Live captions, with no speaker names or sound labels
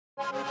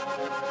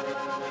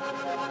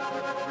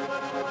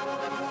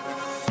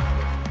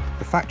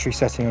factory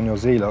setting on your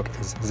Z-Lock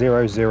is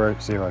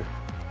 000.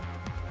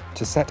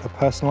 To set a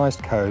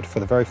personalised code for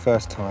the very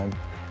first time,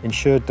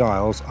 ensured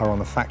dials are on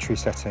the factory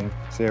setting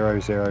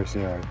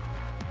 000.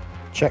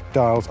 Check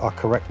dials are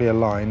correctly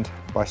aligned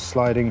by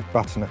sliding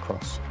button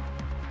across.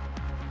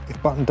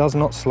 If button does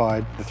not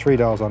slide, the 3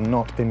 dials are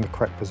not in the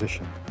correct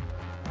position.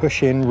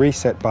 Push in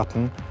reset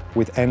button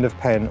with end of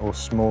pen or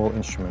small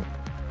instrument.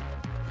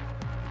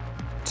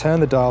 Turn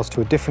the dials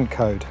to a different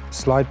code,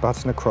 slide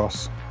button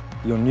across.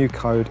 Your new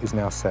code is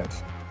now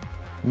set.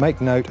 Make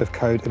note of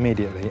code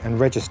immediately and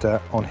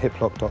register on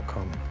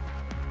hiplok.com.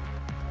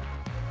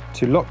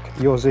 To lock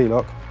your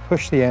Z-Lock,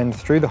 push the end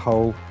through the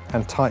hole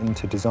and tighten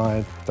to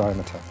desired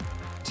diameter.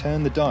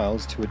 Turn the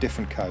dials to a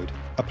different code.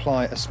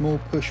 Apply a small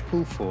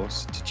push-pull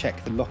force to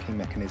check the locking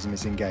mechanism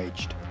is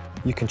engaged.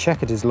 You can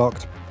check it is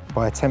locked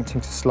by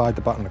attempting to slide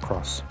the button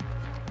across.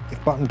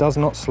 If button does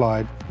not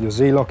slide, your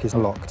Z-Lock is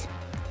locked.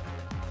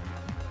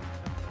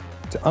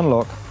 To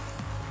unlock,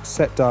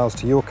 set dials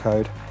to your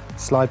code,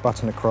 slide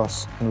button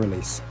across and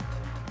release.